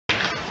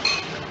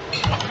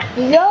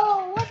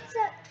Yo, what's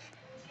up?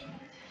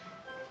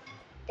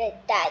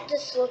 That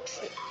just looks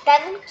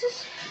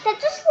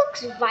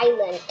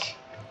violent.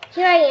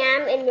 Here I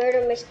am in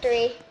murder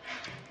mystery.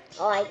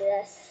 I like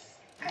this.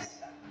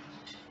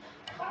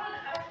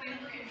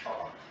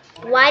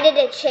 Why did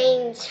it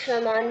change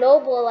from a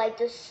noble like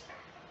just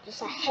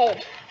a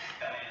head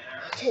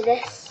to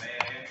this?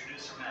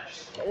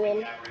 I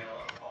mean,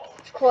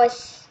 of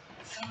course.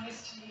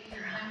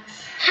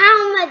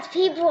 How much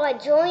people are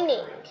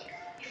joining?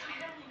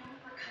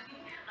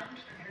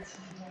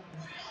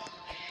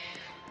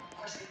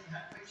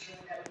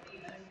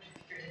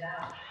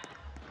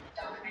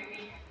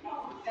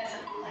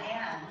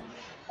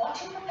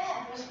 Watching the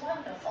bed was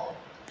wonderful.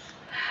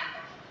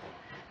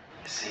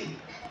 See,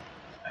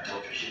 I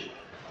told you she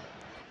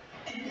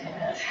did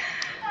it.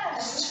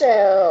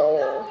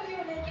 So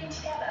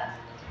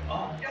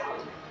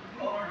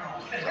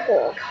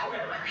cool.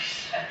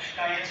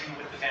 Diane's been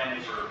with the family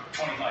for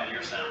 25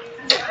 years now.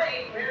 That's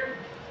right, we're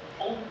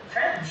old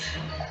friends.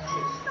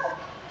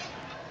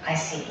 I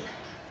see.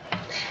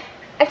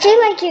 I feel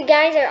like you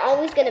guys are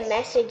always gonna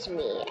message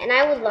me, and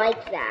I would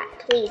like that.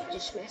 Please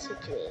just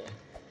message me.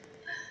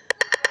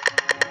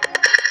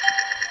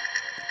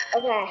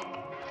 Okay.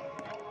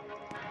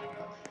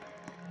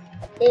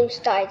 Game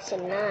starts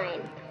in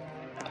 9,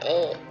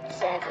 8,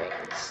 7,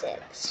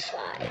 6,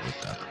 5,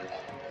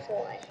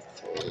 4,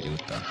 3,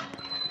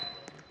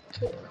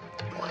 2,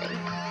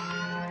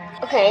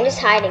 1. Okay, I'm just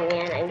hiding,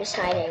 man. I'm just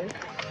hiding.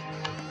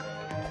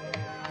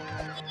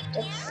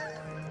 Just...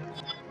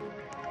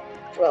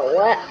 Bro,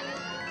 what?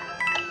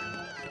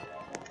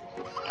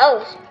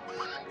 Oh.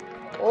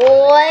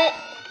 What?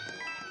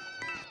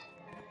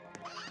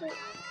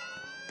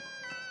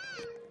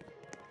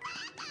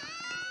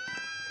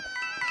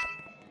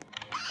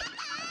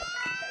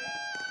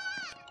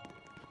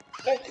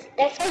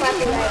 That's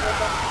copyrighted.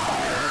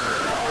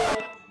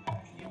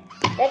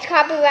 That's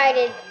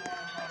copyrighted.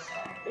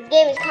 This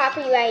game is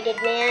copyrighted,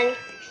 man.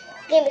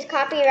 This game is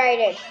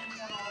copyrighted.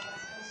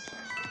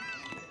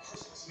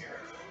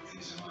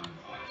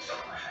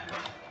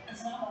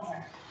 It's not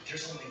over.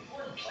 There's an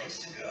important place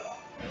to go.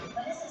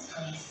 What is this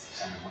place?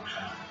 It's in the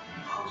workshop.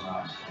 You close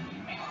eyes and you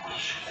make a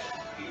wish.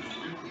 You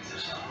believe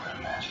this number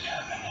and magic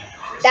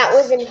happening. That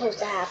wasn't supposed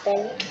to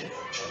happen.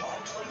 July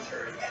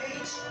 23rd at 8.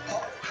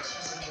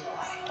 Christmas in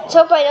July. Let's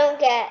hope I don't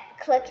get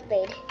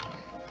clickbait.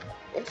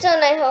 It's so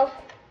nice. Hope.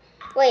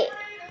 Wait.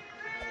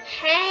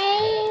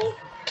 Hey.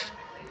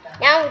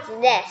 Now it's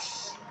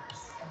this.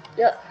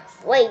 Your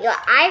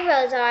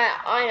eyebrows are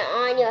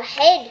on your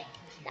head.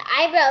 The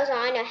eyebrows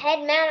are on your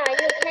head, man. Are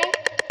you okay?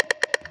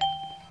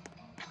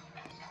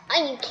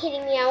 Are you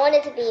kidding me? I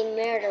wanted to be a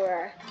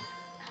murderer.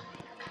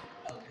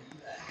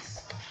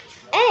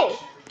 Hey.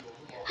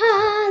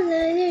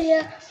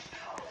 Hallelujah.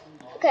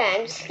 Okay,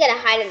 I'm just gonna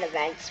hide in the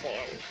vents,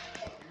 man.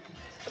 I'm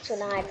just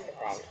gonna hide in the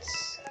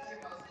vents.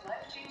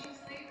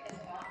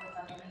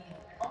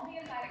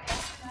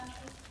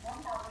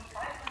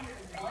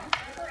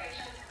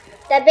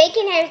 That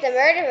bacon hair is the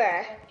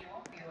murderer.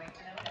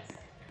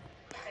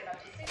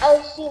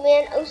 Oh shoot,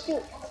 man. Oh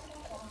shoot.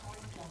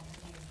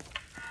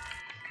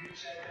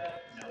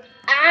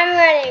 I'm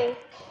running.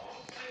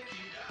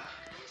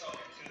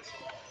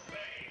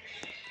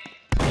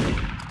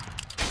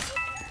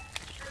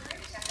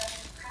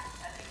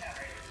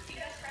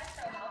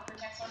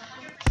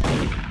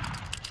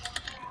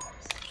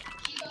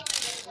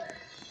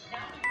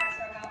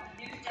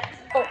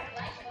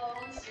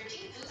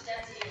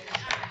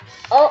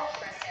 Oh.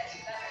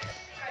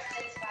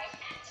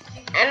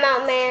 I'm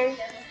out, man.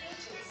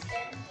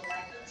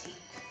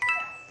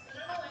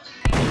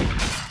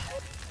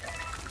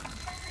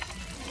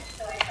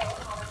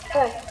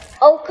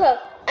 Oh, cook.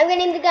 I'm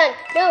getting the gun.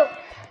 No.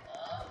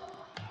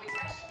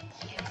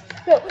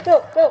 No.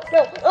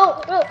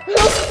 Oh.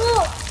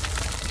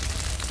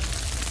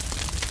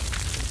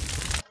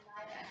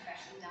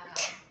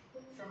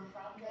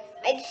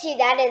 I see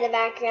that in the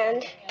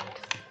background.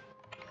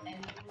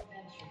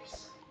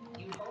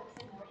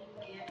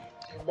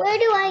 Where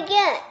do I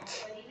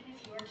get?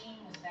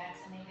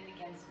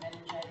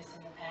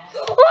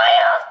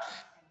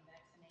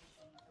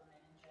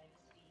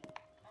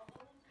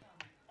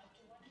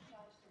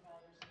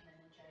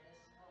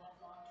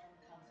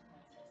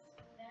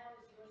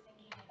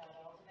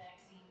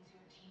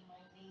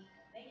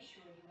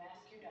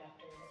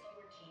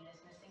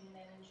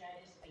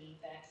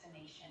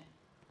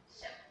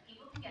 So,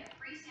 people can get a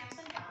free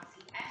Samsung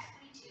Galaxy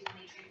S22 when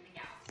they trade in the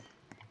Galaxy.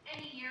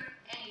 Any year,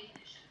 any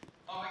condition.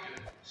 Oh, I get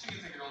it. So you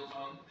can take your old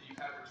phone that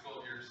you've had for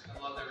 12 years and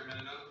loved every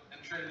minute of,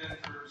 and trade it in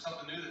for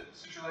something new that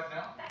suits your life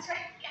now? That's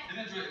right, yeah. And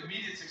enjoy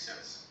immediate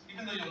success,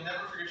 even though you'll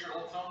never forget your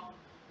old phone?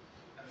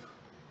 Ever.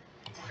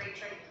 It's a great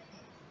trade.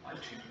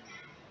 Life-changing.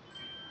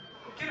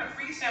 Get a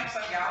free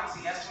Samsung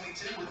Galaxy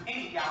S22 with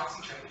any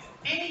Galaxy trade-in.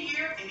 Any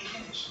year, any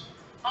condition.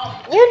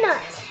 You're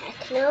not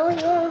techno,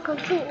 you're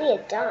completely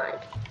a dog.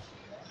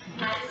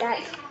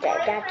 That's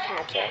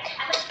Patrick.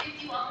 I like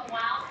 50 welcome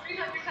wow,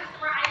 300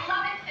 customer, I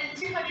love it, and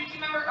 200 team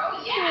member,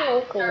 oh yeah.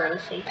 Local one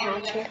from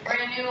Patrick.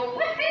 Brand new,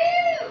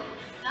 woohoo!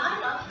 Now I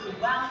love the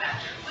wow factor.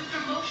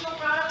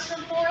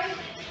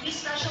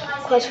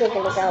 course we're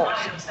gonna go.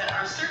 Items that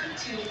are certain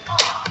to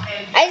awe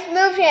and I just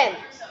moved him.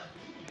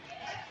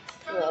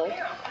 from Whoa.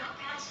 apparel,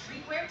 backpacks,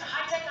 streetwear to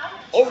high-tech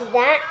items. Is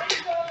that?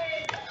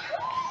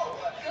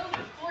 Go to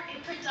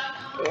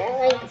fortimprint.com. Is that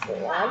like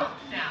blood?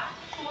 Now,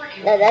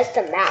 No, that's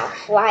the mouth.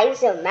 Why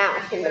is the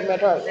mouth in the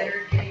middle of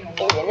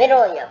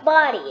your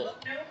body?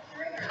 Look no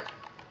further.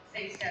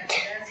 6-step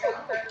best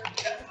offer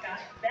just got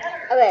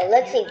better. Okay,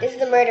 let's see. This is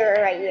the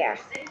murderer right here.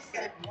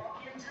 6-step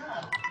walk-in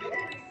tub. You'll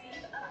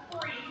receive a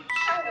free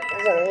shower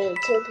There's package. only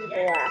 2 people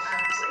Yes, left. a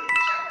free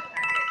shower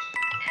package.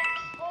 And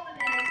all the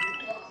men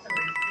will also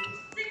receive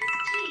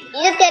 16.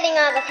 You're just getting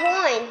all the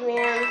coins, man. You can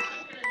enjoy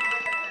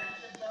the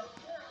best of both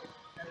worlds.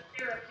 The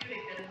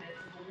therapeutic benefits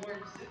of a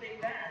warm, soothing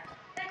bath.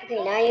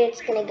 Okay, now you're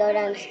just gonna go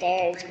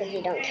downstairs because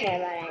you don't care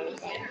about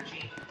anything.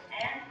 Energy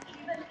and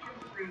even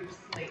improve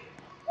sleep.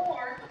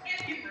 Or,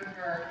 if you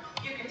prefer,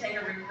 you can take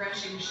a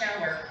refreshing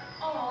shower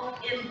all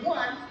in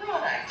one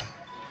product.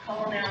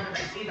 Call now to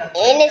receive a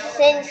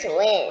Innocence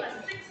wins.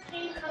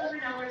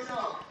 $1,600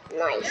 off. With the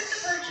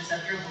Nice. purchase of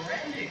your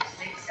brand new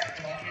 6-step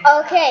walk-in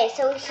Okay,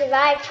 so we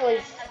survived for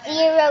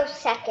 0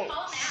 seconds.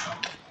 Call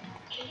now.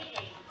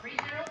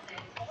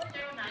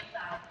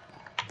 888-306-4095.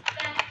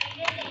 That's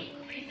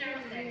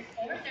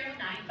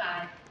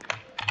 888-306-4095.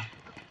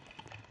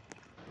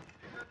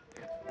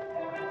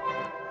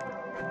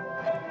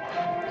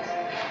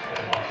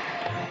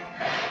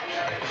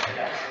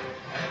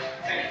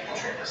 Thank you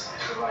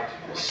for providing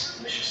this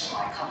delicious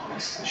my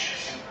compliments to the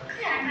chef.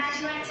 Yeah, I'm glad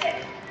you liked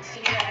it.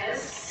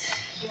 Because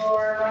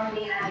you're going to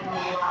be having a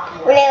lot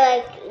more. When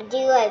I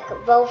do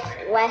both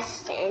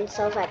West and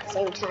South at the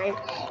same time,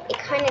 it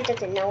kind of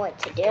doesn't know what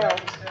to do.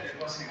 Instead,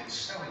 it wasn't even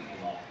snowing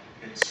anymore.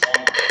 It's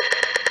warm.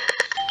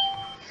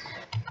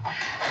 What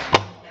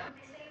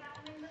they say about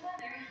the wind and the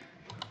weather.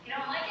 If you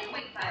don't like it,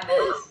 wait 5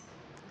 minutes.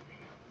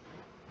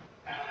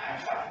 I don't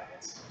have 5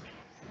 minutes.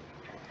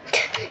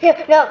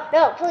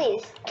 No,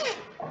 please.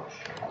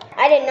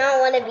 I did not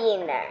want to be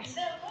in there. Is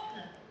that a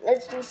problem?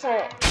 Let's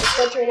restart. Let's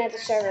go to another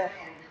server.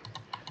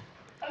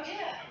 Okay.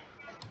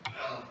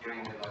 I'll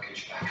bring the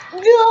luggage back. Joy!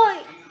 Leave the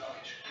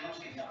luggage. It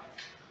must be done.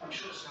 I'm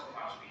sure the snow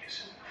clouds will be here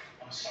soon.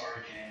 I'm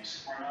sorry,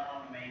 James. We're not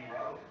on the main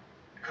road.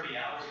 It could be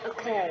hours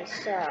before we Okay, get so.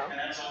 there. And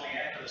that's only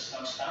after the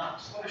snow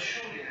stops. Well,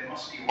 surely there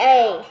must be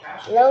A.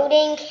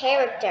 Loading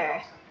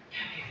character.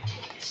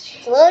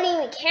 It's loading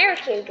the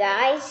character,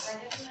 guys.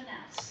 Like everyone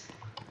else.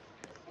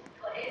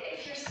 Well,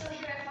 if you're still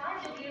here at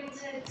 5, you'll be able to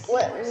see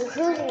What? what's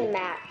Who's in the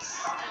maps?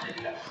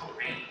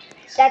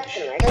 That's That's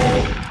the murderer.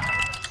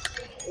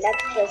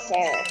 That's the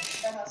seraph.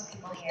 for most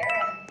people here.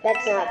 And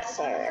That's not that's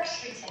seraph.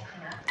 streets have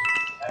come up.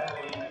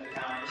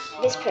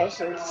 This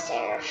person's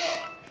seraph.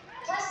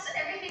 Plus,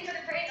 everything for the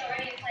parade's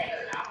already in place.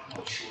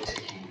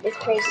 This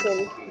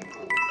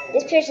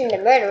person, the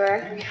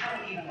murderer. We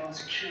haven't even run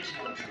security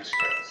going through his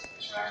spreads.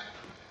 That's right.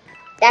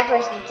 That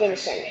person's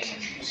innocent.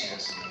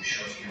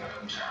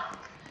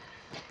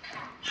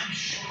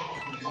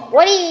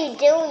 What are you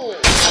doing?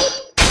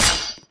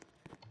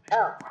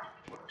 Oh,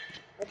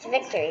 it's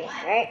victory,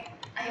 right?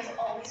 I have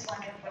always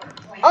wondered what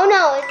the point Oh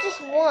no, it's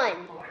just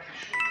one.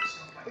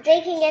 If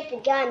they can get the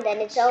gun, then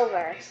it's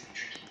over.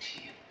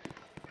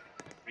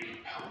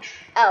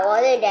 Oh,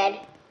 well, they're dead.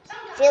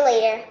 See you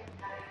later.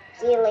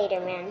 See you later,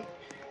 man.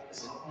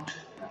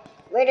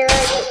 Murderer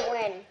doesn't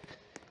win.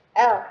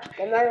 Oh,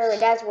 the murderer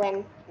does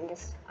win in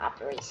this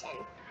operation.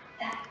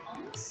 that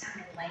almost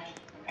sounded like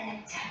an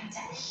attempt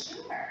at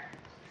humor.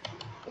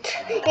 He's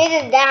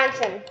just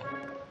dancing.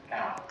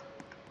 Now,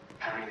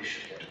 I really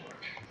should get to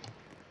work.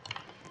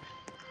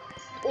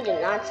 We do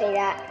not say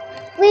that.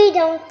 We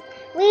don't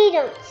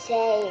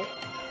say.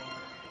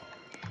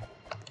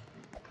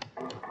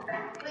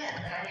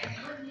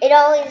 It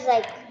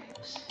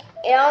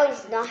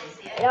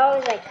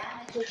always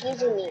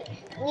confusing me.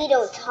 We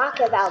don't talk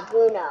about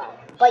Bruno,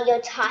 but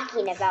you're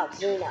talking about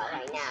Bruno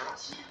right now.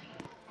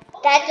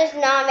 That does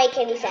not make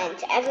any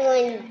sense.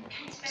 Everyone.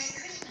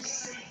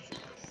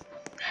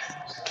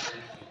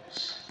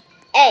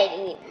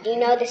 Hey, do you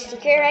know the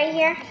secret right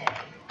here?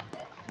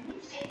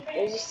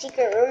 There's a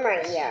secret room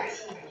right here.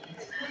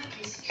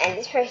 And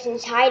this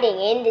person's hiding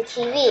in the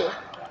TV.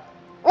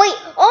 Wait!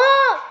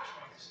 Oh!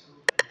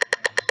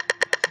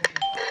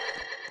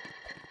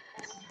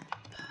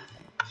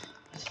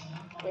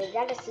 Wait, is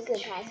that a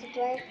secret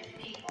passageway?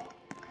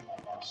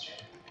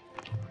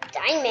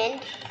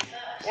 Diamond?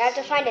 I have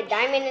to find a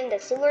diamond in the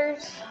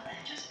sewers?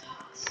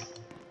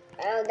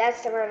 Oh,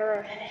 that's the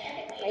murderer.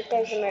 Right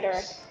there's the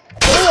murderer.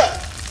 Do it!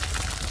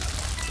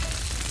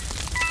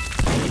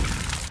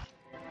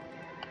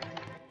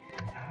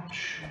 I'm not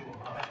sure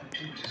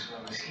MM2 is as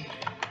well as he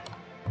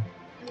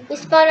did. You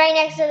spawn right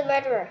next to the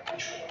murderer.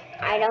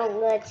 I don't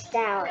glitch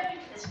out.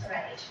 This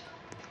parade.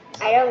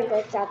 I don't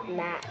glitch out the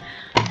map.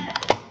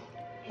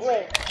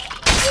 Wait.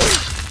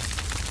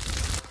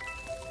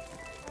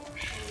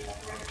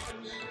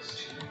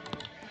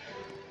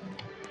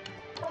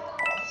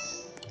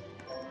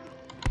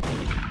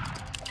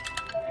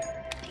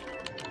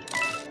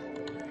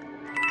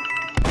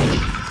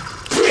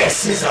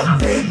 This is a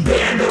big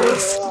bando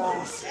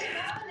exclusive.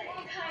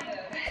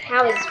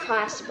 How is it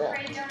possible?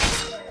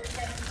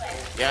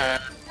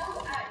 Yeah.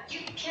 You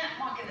can't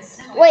walk in the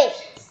snow. Wait.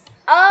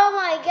 Oh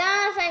my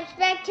gosh, I'm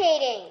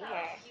spectating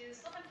her.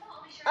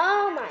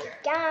 Oh my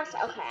gosh.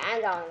 Okay,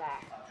 I'm going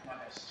there. My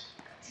best.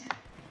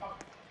 Oh,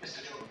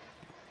 Mr. Jordan.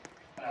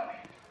 Allow me.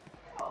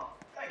 Oh,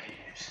 thank you,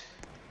 James.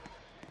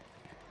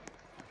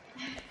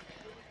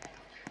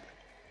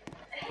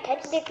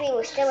 Technically,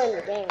 we're still in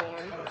the game,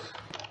 man.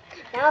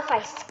 Now if I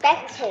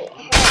spectate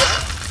her...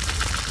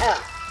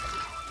 Oh.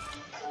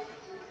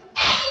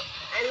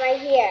 I'm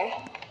right here.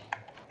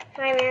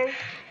 Hi, man.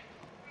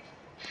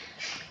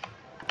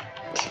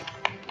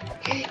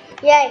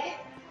 Yay.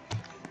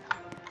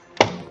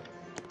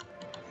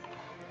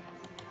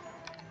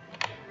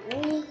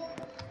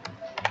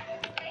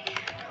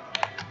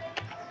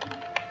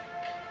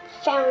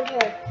 Found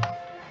her.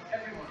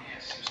 Everyone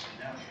here seems to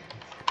know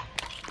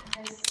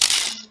you. This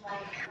seems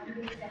like a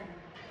good thing.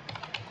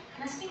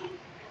 Must be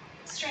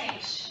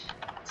strange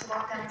to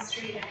walk down the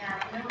street and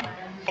have no one.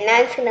 And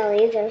I'm just gonna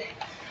leave her.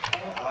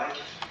 I like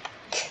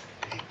it.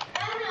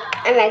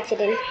 I'm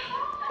exiting.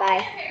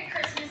 Bye. Merry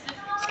Christmas.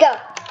 Let's go.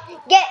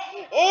 Get.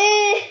 Your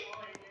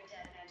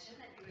dad mentioned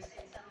that you were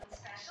seeing someone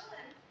special,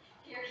 and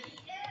here he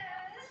is.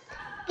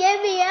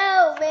 Get me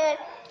out, man.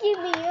 Get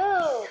me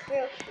out,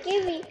 bro.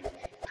 Get me.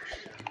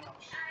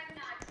 I'm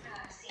not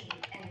seeing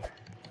anyone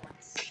you want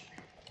to see.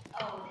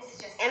 Oh, this is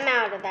just I'm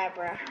out of that,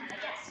 bro. a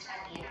guest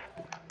at the end.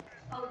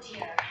 Oh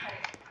dear,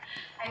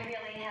 I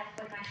really have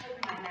put my foot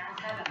in my mouth,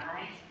 haven't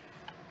I?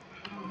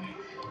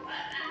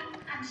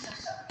 I'm so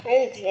sorry.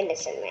 You're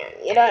innocent, man.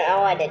 You don't know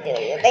what to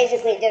do. You're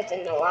basically just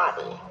in the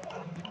lobby.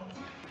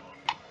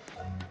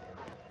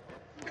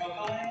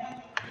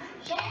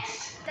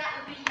 Yes, that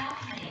would be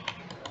lovely.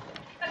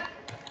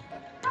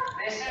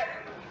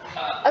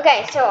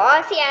 Okay, so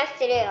all she has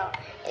to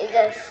do is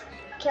just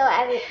kill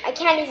every. I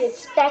can't even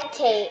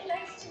spectate.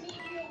 Nice to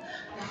meet you.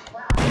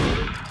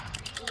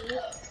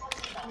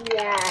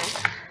 Yeah.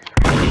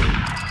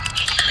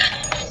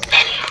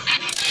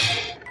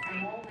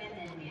 More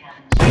women we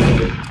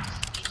haven't.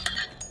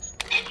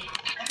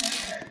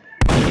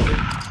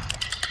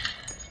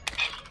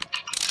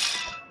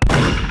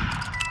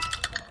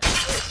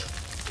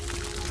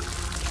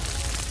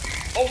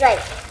 It's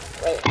like,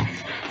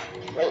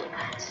 wait.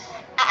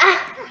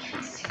 Ah!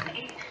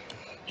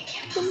 It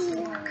can't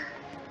possibly work.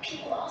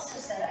 People also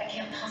said I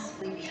can't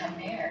possibly become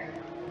mayor.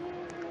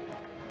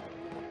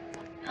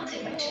 I'll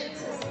take my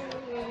chances.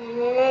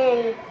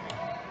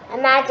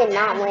 Imagine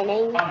not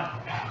winning.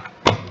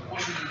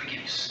 What should be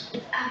the case?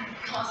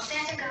 Well,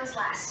 Santa goes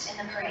last in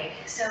the parade,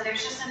 so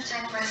there's just enough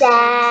time for us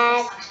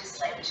Sad. to use his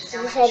sleigh, which is You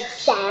down by said the church.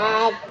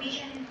 sad. We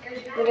can go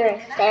to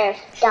You're there.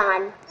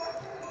 Done.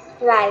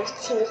 Drive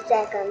 2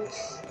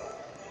 seconds.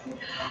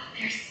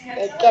 There's snow.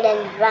 They're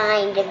getting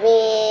blind to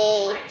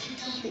me. You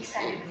don't get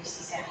excited when you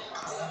see Santa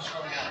Claus. I was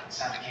growing up,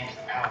 Santa came to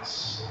the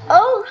palace.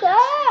 Oh,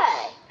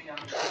 God.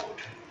 Beyond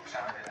George,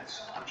 family that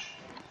so much.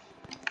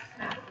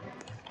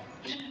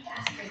 You don't have to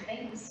ask for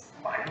things.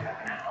 Why do that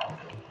now?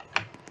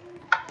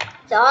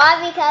 It's all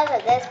because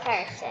of this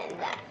person.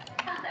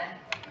 Well then,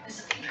 this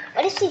will be perfect.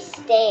 What if she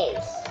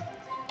stays?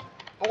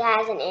 Like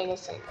as an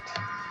innocent.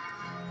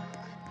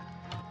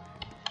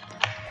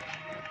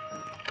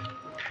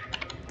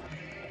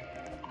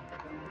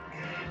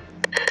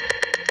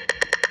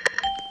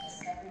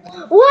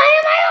 Why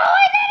am I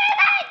always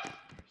innocent?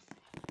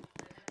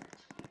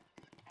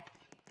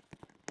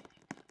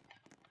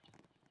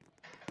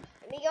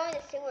 Let me go in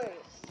the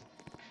sewers.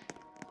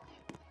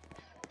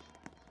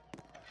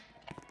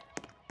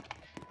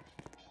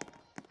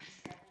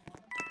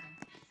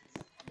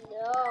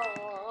 No.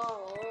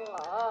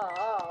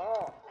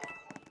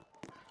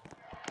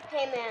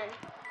 Hey man,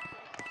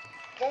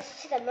 this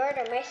is the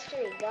murder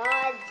mystery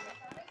gods.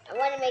 I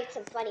want to make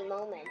some funny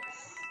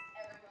moments.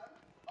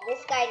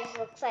 This guy just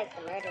looks like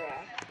the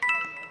murderer.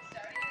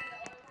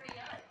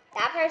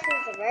 That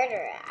person's the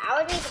murderer. I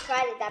would be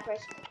surprised if that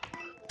person.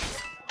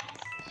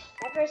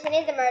 That person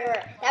is the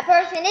murderer. That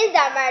person is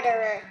the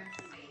murderer.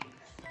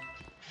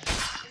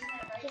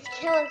 He's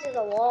killing through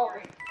the wall.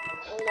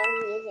 Oh no,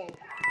 he isn't.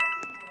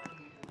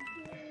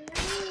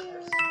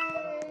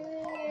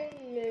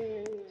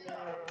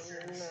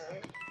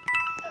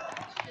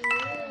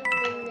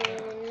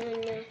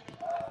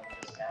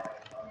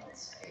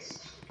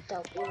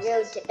 Don't be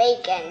rude to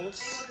Bacons.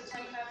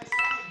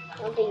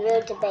 Don't be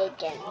rude to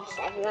Bacons.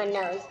 Everyone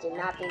knows, do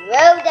not be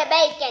rude to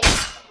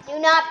Bacons. Do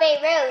not be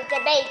rude to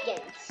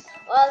Bacons.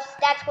 Well,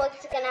 that's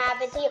what's gonna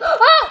happen to you. Oh!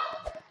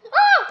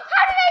 Oh!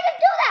 How did I just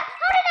do that?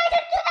 How did I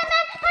just do that,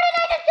 man? How did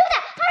I just do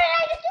that? How did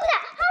I just do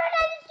that? How did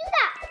I just do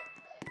that?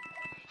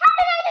 How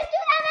did I just do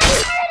that, man?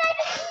 How did I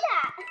just do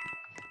that?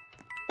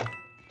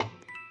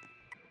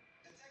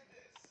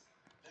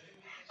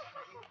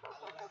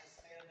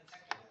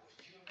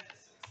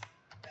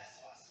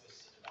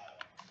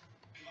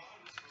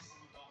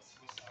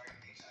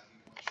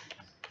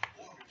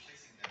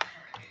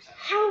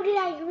 How did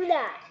I do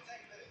that?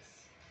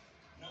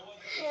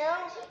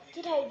 How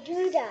did I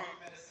do that?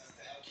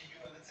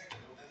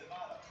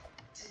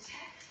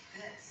 Detect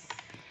this.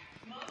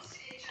 Most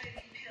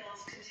HIV pills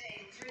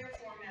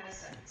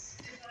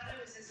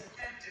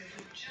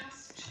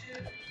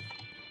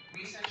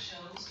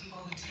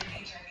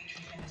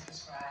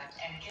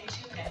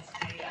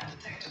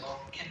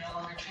can no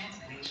longer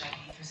transmit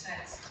HIV through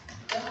sex.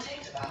 Don't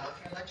take Dovato if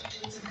you're allergic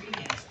to its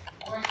ingredients,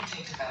 or you can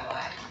take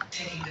Dovato.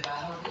 Taking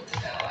Dovato with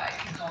Dovato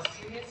can cause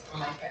serious or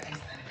life-threatening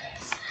side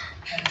effects.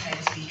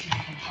 Hepatitis B can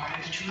become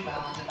harder to treat while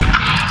on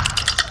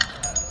Dovato.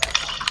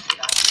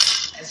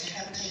 As your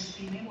hepatitis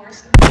B may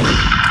worsen,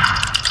 serious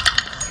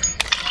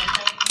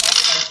life-threatening side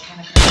effects can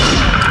occur.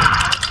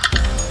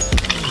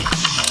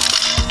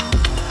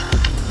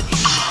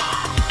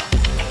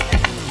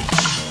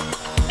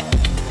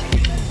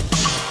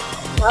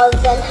 Well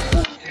then,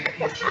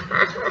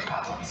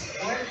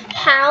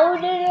 how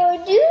did I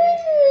do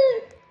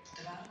it?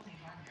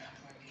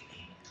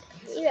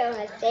 You know,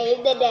 I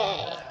saved the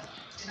day.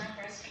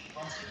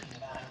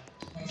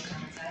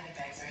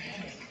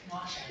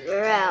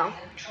 Bro.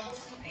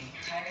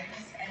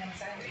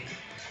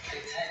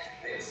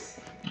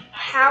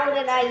 How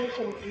did I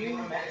even do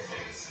this?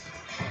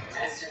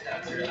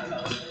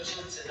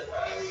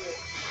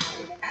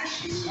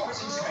 Ashley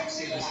Stars and Stripes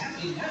sale is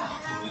happening now.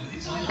 For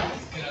limited time only,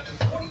 get up to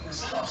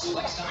 40% off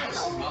select styles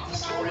throughout the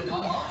store and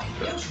online.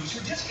 You'll choose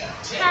your discount.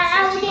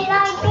 How did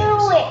I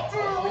do it?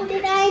 How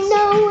did I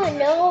know it?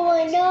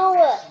 I know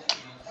it.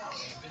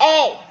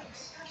 Hey,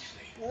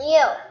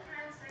 you.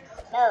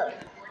 No,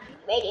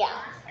 radio.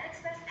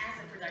 Excess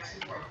acid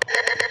production for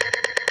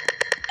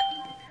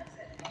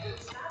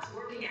stops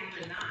working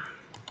after 9.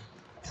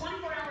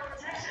 24-hour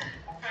protection.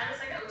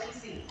 Prilosec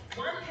OTC.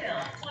 One pill.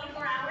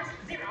 24 hours.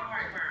 Zero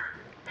heartburn.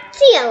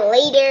 See you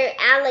later,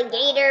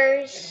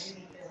 alligators.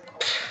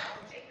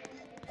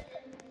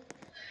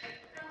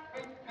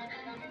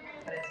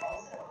 But it's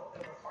also the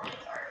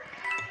performance art.